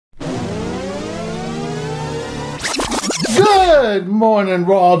Good morning,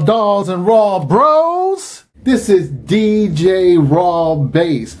 Raw Dolls and Raw Bros. This is DJ Raw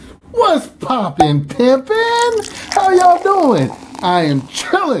Bass. What's poppin', pimpin'? How y'all doing? I am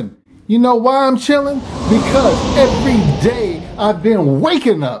chillin'. You know why I'm chillin'? Because every day I've been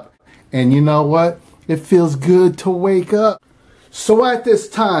waking up. And you know what? It feels good to wake up. So at this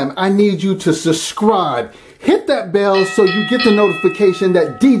time, I need you to subscribe. Hit that bell so you get the notification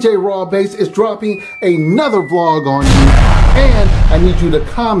that DJ Raw Bass is dropping another vlog on you. And I need you to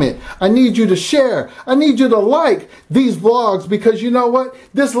comment. I need you to share. I need you to like these vlogs because you know what?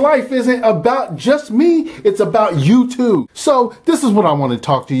 This life isn't about just me. It's about you too. So this is what I want to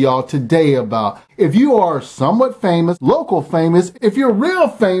talk to y'all today about. If you are somewhat famous, local famous, if you're real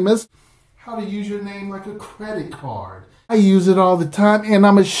famous, how to use your name like a credit card. I use it all the time and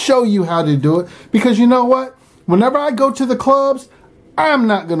I'm going to show you how to do it because you know what? Whenever I go to the clubs, I'm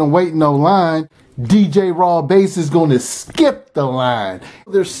not going to wait no line. DJ Raw Bass is going to skip the line.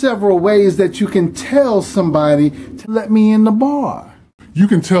 There's several ways that you can tell somebody to let me in the bar. You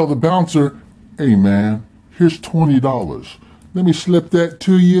can tell the bouncer, hey man, here's $20. Let me slip that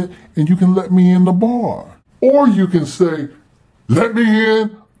to you and you can let me in the bar. Or you can say, let me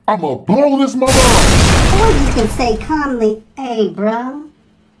in, I'm gonna blow this mother up. Or you can say calmly, hey bro,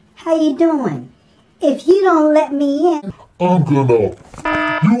 how you doing? If you don't let me in, I'm gonna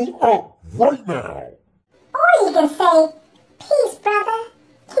you up right now. Or you can say, peace brother,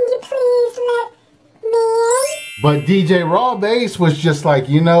 can you please let me in? But DJ Raw Bass was just like,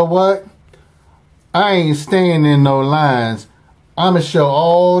 you know what? I ain't staying in no lines. I'ma show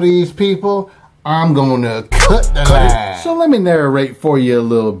all these people I'm gonna cut the line. So let me narrate for you a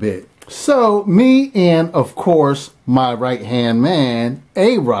little bit. So me and of course my right hand man,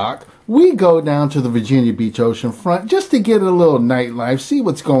 A-Rock, we go down to the Virginia Beach oceanfront just to get a little nightlife, see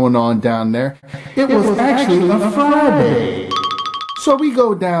what's going on down there. It was actually a Friday. So we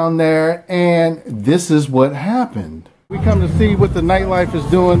go down there and this is what happened. We come to see what the nightlife is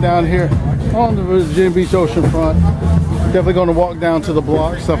doing down here on the Virginia Beach oceanfront. Definitely going to walk down to the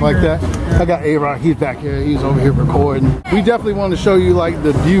block, stuff like that. I got A-Rock, he's back here, he's over here recording. We definitely want to show you like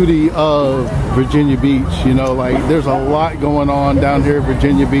the beauty of Virginia Beach, you know, like there's a lot going on down here at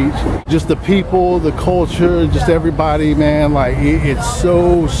Virginia Beach. Just the people, the culture, just everybody, man, like it's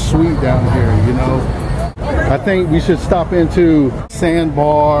so sweet down here, you know. I think we should stop into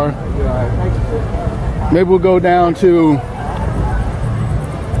Sandbar. Maybe we'll go down to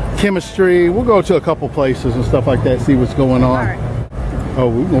Chemistry. We'll go to a couple places and stuff like that, see what's going on. Oh,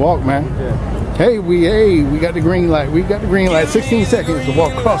 we can walk, man. Hey, we got the green light. We got the green light. 16 seconds to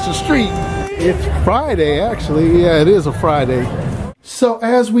walk across the street. It's Friday, actually. Yeah, it is a Friday. So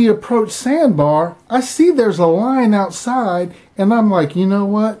as we approach Sandbar, I see there's a line outside, and I'm like, you know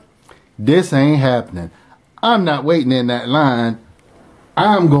what? This ain't happening. I'm not waiting in that line.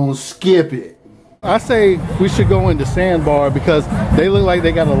 I'm gonna skip it. I say we should go into Sandbar because they look like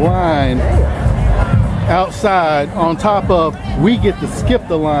they got a line outside on top of we get to skip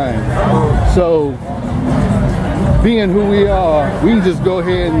the line. So being who we are, we can just go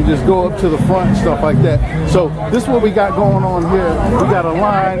ahead and just go up to the front and stuff like that. So this is what we got going on here. We got a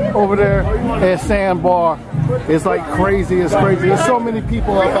line over there at Sandbar. It's like crazy, it's crazy. There's so many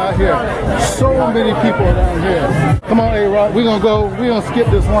people up out here. So many people down here. Come on, A-Rock, we're gonna skip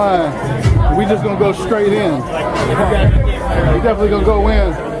this line. We just gonna go straight in. We definitely gonna go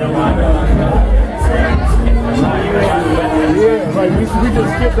in. Yeah, like we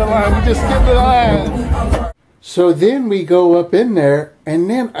just skipped the line. We just skipped the line. So then we go up in there, and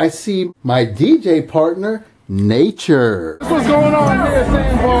then I see my DJ partner, Nature. What's going on here,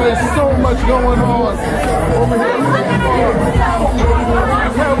 Sandbar? There's so much going on over here.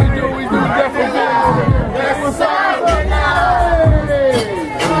 That's how we do. We do definitely. That's what's up.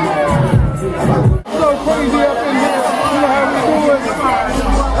 So crazy up in here. You know how we do it.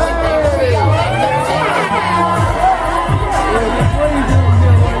 Hey. It's crazy in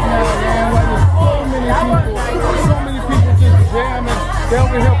here right now, man. Like so many people just jamming. They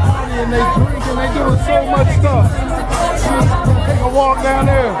over here partying, they drinking, they doing so much stuff. Take a walk down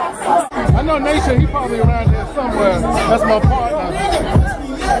there. I know Nation, he probably around here somewhere. That's my partner.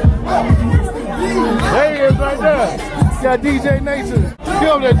 There he is right there. Got DJ Nation. He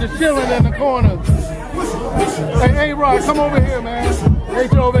over there just chilling in the corner. Hey, A-Rock, come over here, man.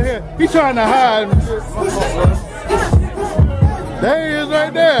 Nation over here. He's trying to hide. There he is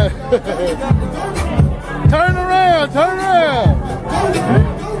right there. Turn around, turn around.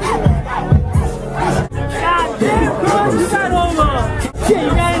 God damn, bro, you got over. Shit, you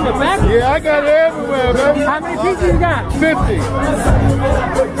got in the back? Yeah, I got it everywhere, baby. How many pieces you got? 50.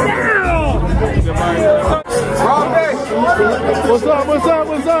 Damn! Raw Bass. What's up? What's up?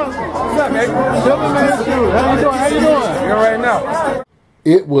 What's up? What's up, man? Chillin', man. Shoot. How you doing? How you doing? You're right now.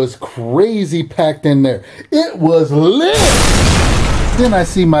 It was crazy packed in there. It was lit. Then I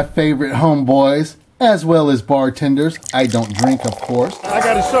see my favorite homeboys, as well as bartenders. I don't drink, of course. I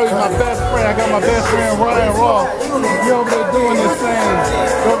got to show you my best friend. I got my best friend, Ryan Ross. He over there doing this thing.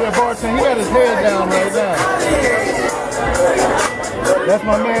 Over there bartending. He got his head down right now. That's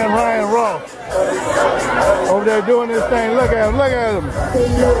my man, Ryan Ross. Over there doing this thing. Look at him. Look at him.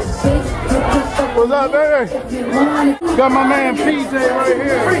 What's up, baby? Got my man PJ right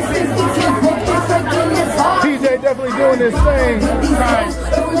here. PJ definitely doing this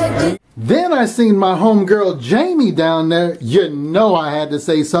thing. Then I seen my homegirl Jamie down there. You know I had to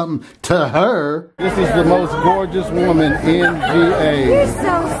say something to her. This is the most gorgeous woman in GA. You're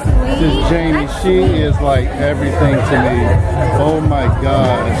so sweet. This is Jamie. She is like everything to me. Oh my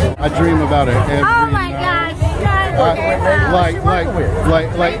gosh. I dream about her every night. Oh my gosh.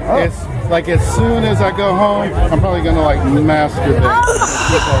 Like as soon as I go home, I'm probably gonna like masturbate.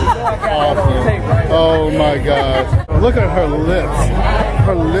 Awesome. Oh my gosh. Look at her lips.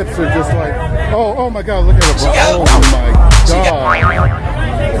 Her lips are just like, oh my God, look at her. Oh my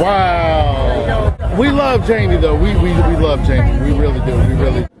God. Wow. We love Jamie though. We love Jamie. We really do. We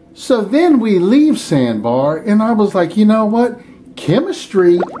really. So then we leave Sandbar and I was like, you know what?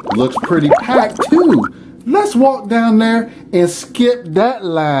 Chemistry looks pretty packed too. Let's walk down there and skip that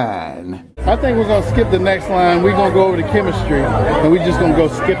line. I think we're gonna skip the next line. We're gonna go over to chemistry and we're just gonna go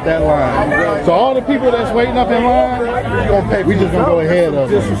skip that line. So all the people that's waiting up in line, we just gonna go ahead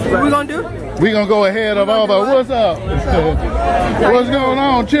of them. What we gonna do? We're gonna go ahead of all the, what's up? What's going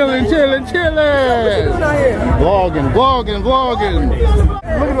on? Chilling. Vlogging.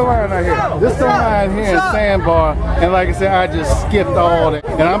 Look at the line right here. This is the line here in Sandbar. And like I said, I just skipped all that.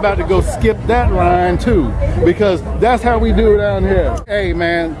 And I'm about to go skip that line too. Because that's how we do it down here. Hey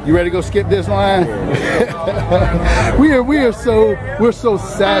man, you ready to go skip this line? we're so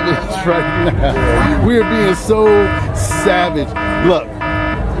savage right now. We are being so savage. Look.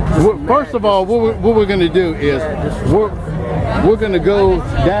 First of all, what we're going to do is we're going to go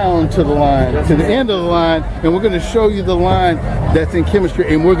down to the line, to the end of the line, and we're going to show you the line that's in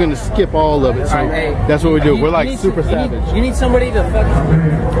chemistry, and we're going to skip all of it. So that's what we do. We're like super savage. You need somebody to fuck.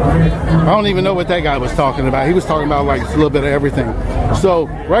 I don't even know what that guy was talking about. He was talking about like a little bit of everything. So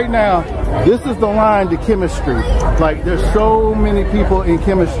right now, this is the line to chemistry. Like there's so many people in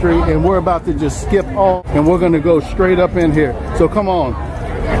chemistry, and we're about to just skip all, and we're going to go straight up in here. So come on.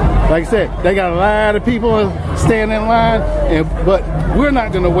 Like I said, they got a lot of people standing in line, but we're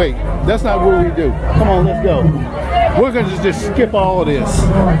not going to wait. That's not what we do. Come on, let's go. We're going to just skip all of this.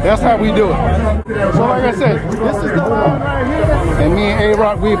 That's how we do it. So like I said, this is the line right here. And me and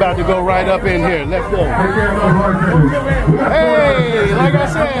A-Rock, we about to go right up in here. Let's go. Hey, like I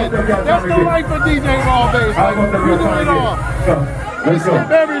said, that's the life for DJ Raw Bass. Like, we're doing it all. We skip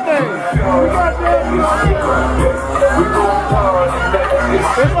everything.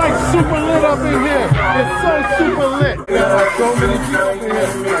 It's like super lit up in here. It's so super lit. So many people in here.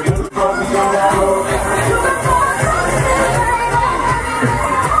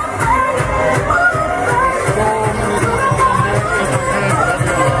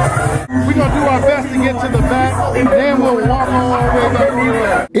 We're going to do our best to get to the back, and then we'll walk all the way back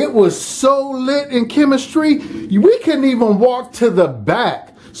here. It was so lit in chemistry, we couldn't even walk to the back.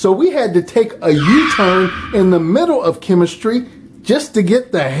 So we had to take a U-turn in the middle of chemistry just to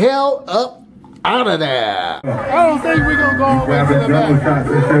get the hell up out of there. I don't think we're going to go all the way to the back. I don't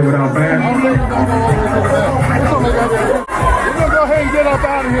think we're going to go all the way to the back. We're going to go ahead and get up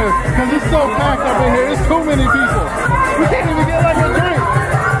out of here because it's so packed up in here. There's too many people. We can't even get like a drink.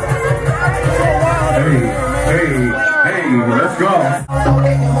 Hey, let's go.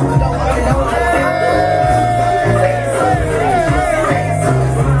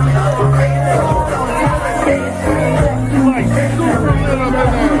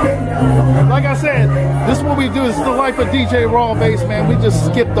 Like I said, this is what we do. This is the life of DJ Raw Bass, man. We just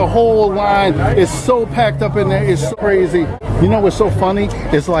skip the whole line. It's so packed up in there. It's so crazy. You know what's so funny?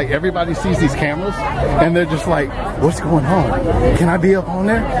 It's like everybody sees these cameras and they're just like, what's going on? Can I be up on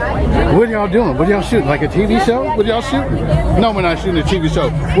there? What are y'all doing? What are y'all shooting? Like a TV show? What are y'all shooting? No, we're not shooting a TV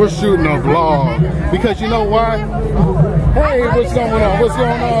show. We're shooting a vlog. Because you know why? Hey, what's going on? What's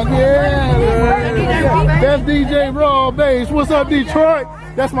going on? Yeah. That's DJ Raw Bass. What's up, Detroit?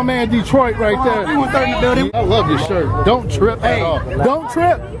 That's my man Detroit right there. 313 in the building. I love your shirt. Don't trip at all. Don't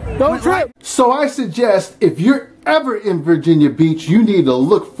trip. Don't trip. So I suggest if you're ever in Virginia Beach, you need to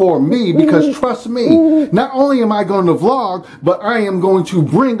look for me because trust me, not only am I going to vlog, but I am going to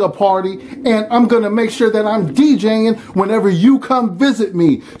bring a party and I'm going to make sure that I'm DJing whenever you come visit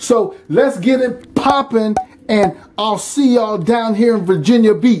me. So let's get it popping and I'll see y'all down here in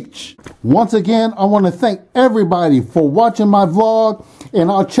Virginia Beach. Once again, I want to thank everybody for watching my vlog and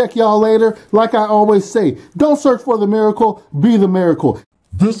I'll check y'all later. Like I always say, don't search for the miracle, be the miracle.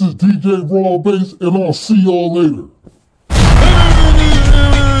 This is DJ Raw Bass, and I'll see y'all later.